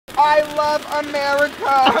I love America.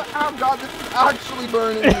 Oh God, this is actually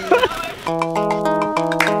burning me.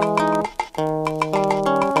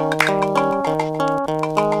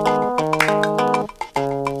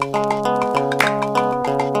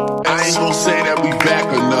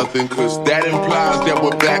 Cause that implies that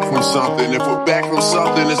we're back from something. If we're back from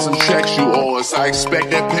something, it's some checks you owe us. I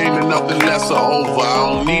expect that payment, nothing less or over. I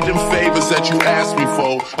don't need them favors that you asked me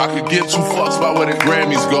for. I could give two fucks about where the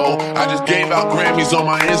Grammys go. I just gave out Grammys on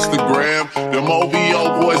my Instagram. Them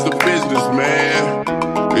OVO boys, the business, man.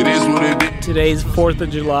 It is what it is. Today's 4th of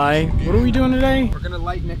July. What are we doing today? We're gonna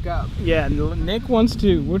light Nick up. Yeah, Nick wants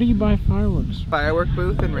to. Where do you buy fireworks? Firework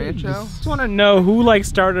booth in Rancho. Just want to know who like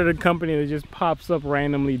started a company that just pops up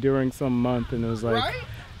randomly during some month and it was like, Right?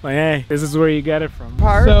 like, hey, this is where you get it from.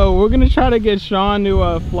 Part? So we're gonna try to get Sean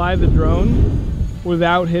to fly the drone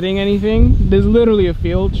without hitting anything. There's literally a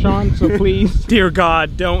field, Sean, so please, dear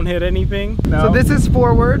God, don't hit anything. No. So this is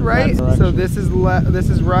forward, right? That's So this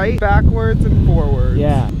is right, backwards, and forward.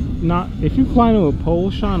 Yeah. Not if you fly into a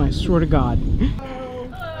pole, Sean, I swear to God.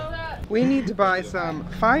 We need to buy some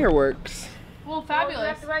fireworks. Well, fabulous. We're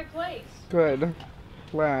at the right place. Good.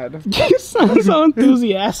 Glad. You sound so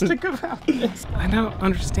enthusiastic about this. I don't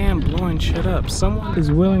understand blowing shit up. Someone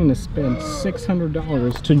is willing to spend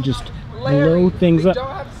 $600 to just blow things up. We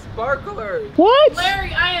don't have sparklers. What?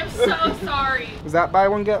 Larry, I am so sorry. Is that buy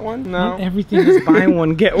one get one? No. Not everything is buy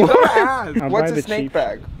one get one. I'll buy What's a the snake cheap.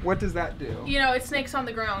 bag? What does that do? You know, it snakes on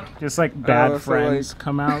the ground. Just like bad so friends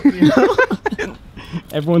come out. You know?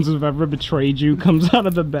 Everyone's who've ever betrayed you comes out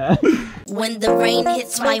of the bag. When the rain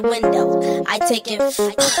hits my window, I take it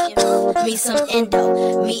me some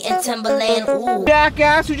endo, me and Timberland, ooh.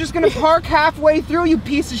 Jackass, you're just gonna park halfway through, you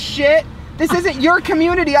piece of shit. This isn't your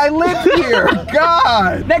community, I live here.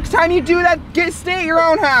 God. Next time you do that, stay at your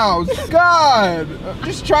own house. God. I'm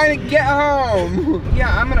just trying to get home.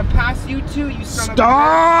 Yeah, I'm gonna pass you too, you son of a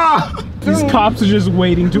bitch. These cops are just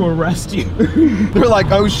waiting to arrest you. They're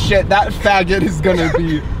like, oh shit, that faggot is gonna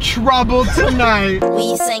be trouble tonight.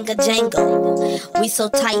 We sang a Django. We so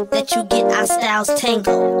tight that you get our styles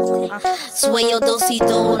tango. Sway your do-si-do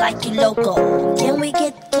like you loco. Can we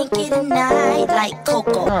get kinky tonight like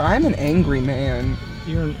Coco? Oh, I'm an angry man.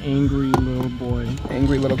 You're an angry little boy.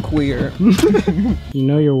 Angry little queer. You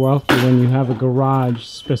know you're wealthy when you have a garage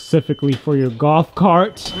specifically for your golf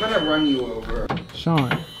cart. I'm gonna run you over. Sean,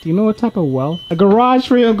 do you know what type of wealth? A garage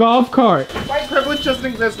for your golf cart. White privilege doesn't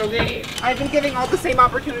exist, okay? I've been giving all the same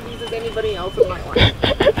opportunities as anybody else in my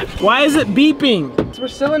life. Why is it beeping? We're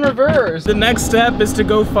still in reverse. The next step is to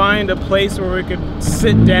go find a place where we could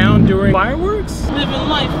sit down during fireworks. Living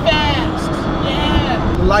life fast,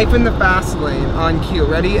 yeah. Life in the fast lane on cue.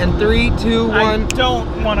 Ready? And 3, 2, 1. I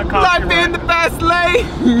don't want to copyright. Life in the fast lane.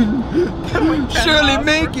 Surely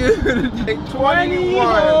make it. 21.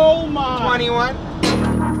 Oh my. 21.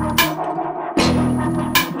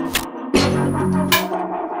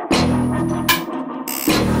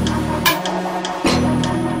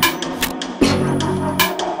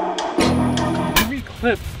 Every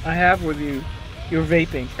clip I have with you, you're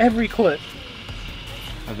vaping. Every clip.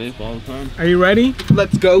 I vape all the time. Are you ready?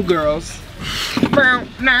 Let's go, girls.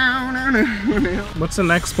 What's the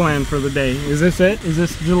next plan for the day? Is this it? Is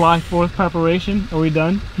this July 4th preparation? Are we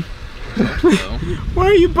done? No. Why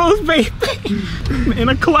are you both vaping? In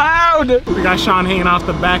a cloud! We got Sean hanging off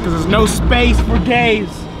the back because there's no space for gays.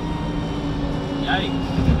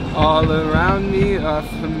 Yikes. All around me are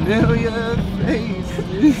familiar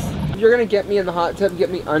faces. You're gonna get me in the hot tub, get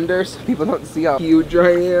me under so people don't see how huge I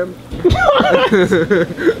am.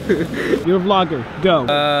 You're a vlogger. Go.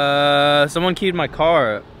 Someone keyed my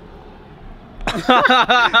car.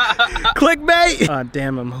 Clickbait! Ah,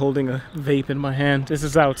 damn, I'm holding a vape in my hand. This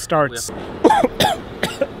is how it starts.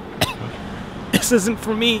 This isn't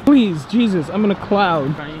for me. Please, Jesus, I'm in a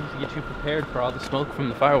cloud. Trying to get you prepared for all the smoke from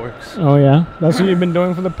the fireworks. Oh yeah? That's what you've been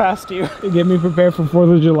doing for the past year? To get me prepared for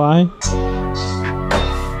 4th of July?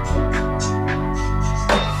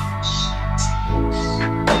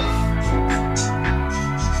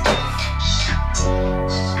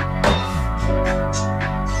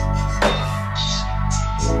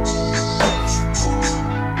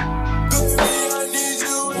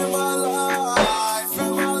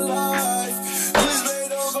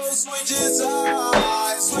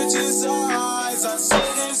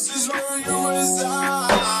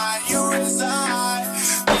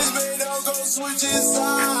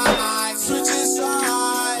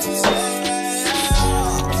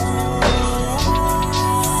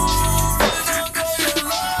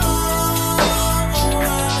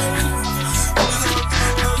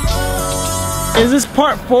 Is this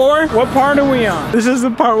part 4? What part are we on? This is the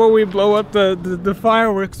part where we blow up the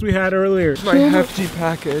fireworks we had earlier. My hefty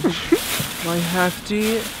package. My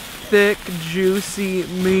hefty, thick, juicy,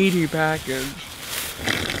 meaty package.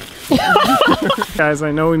 Guys,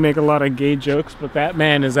 I know we make a lot of gay jokes, but that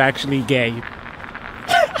man is actually gay.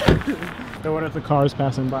 So what if the car's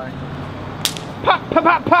passing by? Pop,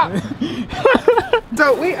 pop, pop, pop!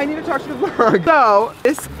 So, wait, I need to talk to the vlog. So,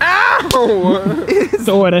 this, ow!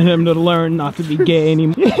 So what at him to learn not to be gay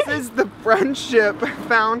anymore. This is the friendship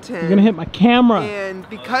fountain. You're gonna hit my camera. And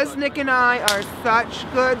because Nick and I are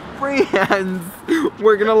such good friends,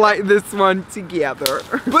 we're gonna light this one together.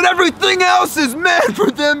 But everything else is meant for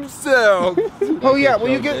themselves. Oh yeah, will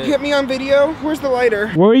you get me on video? Where's the lighter?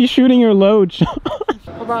 Where are you shooting your load, Sean?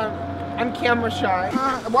 Hold on, I'm camera shy.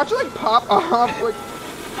 Watch it like pop off, like,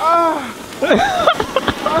 oh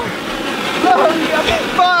yeah,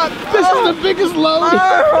 fuck. This is the biggest load.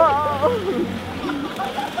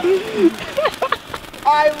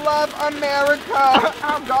 I love America.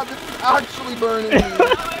 Oh god, this is actually burning me.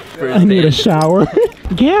 I need a shower.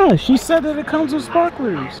 Yeah, she said that it comes with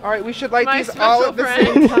sparklers. All right, we should light My these all at the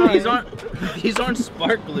special same time. These aren't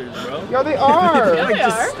sparklers, bro. Yeah, they are. Yeah, they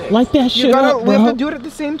are. Light that shit You gotta, up, we have bro. to do it at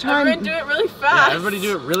the same time. Everyone do it really Yeah, fast. everybody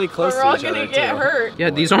do it really close We're to all each other, gonna get too. hurt. Yeah,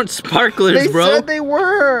 these aren't sparklers, They bro. said they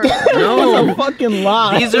were. No. Fucking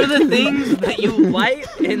lie. These are the things that you light,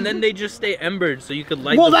 and then they just stay embered, so you could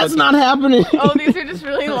light Well, the that's fucking- not happening. Oh, these are just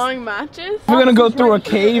really long matches? We're gonna go through a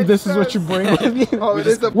cave. This is what you bring with you. Oh, it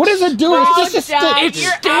is a What does it do? It's just a stick. It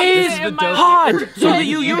stays hot, so that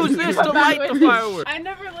you use this to light the fireworks. I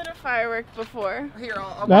never lit a firework before. Here,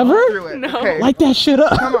 I'll Never? walk through it. No. Okay. Light that shit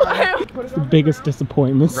up. Come on. The biggest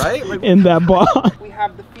disappointments Right? Like- in that box. We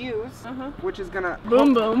have the fuse, which is gonna.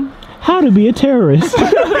 Boom, boom. How to be a terrorist.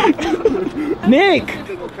 Nick,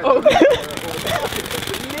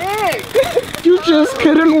 Nick! you just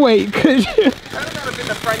couldn't wait, could you? I don't know if it's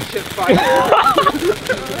a friendship fight.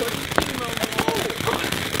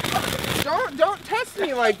 Don't test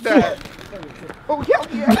me like that. Oh yeah.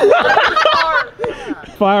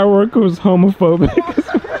 Firework was homophobic.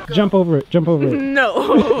 Jump over it. Jump over it. No.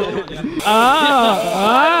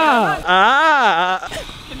 Ah!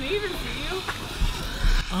 Can they even see you?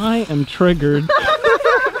 I am triggered.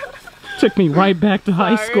 Took me right back to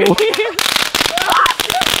high Sorry. school.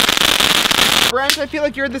 Brent, I feel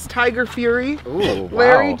like you're this Tiger Fury. Ooh,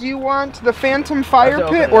 Larry, do you want the Phantom Fire Have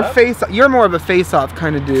to Pit open or it up? face? You're more of a face-off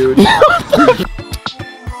kind of dude.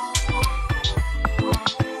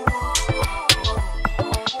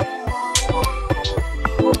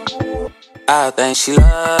 I think she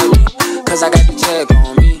love me, cause I got the check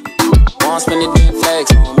on me. Won't spend the damn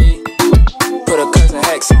flex on me. Put a cousin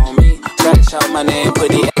hex on me. Try to shout my name, put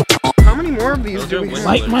the X on. How many more of these do we have?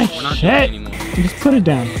 Light my We're not shit. doing anymore. Just put it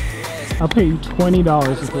down. I'll pay you $20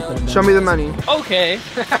 to put that down. Show me the money. Okay.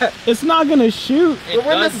 It's not gonna shoot. It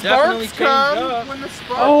When the does definitely sparks change come, up. when the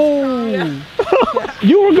sparks Oh!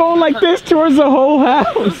 You were going like this towards the whole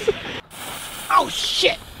house. Oh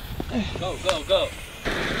shit! Go, go, go.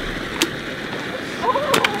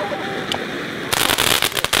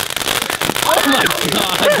 Oh my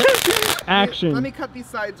god. Action. Let me cut these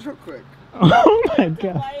sides real quick. Oh my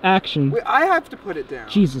god. Action. Wait, I have to put it down.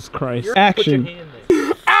 Jesus Christ. You're- Action. Hand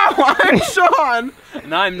there. Ow! I'm Sean,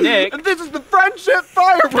 And I'm Nick. and this is the Friendship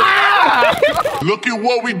Fireworks. Look at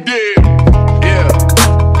what we did. Yeah.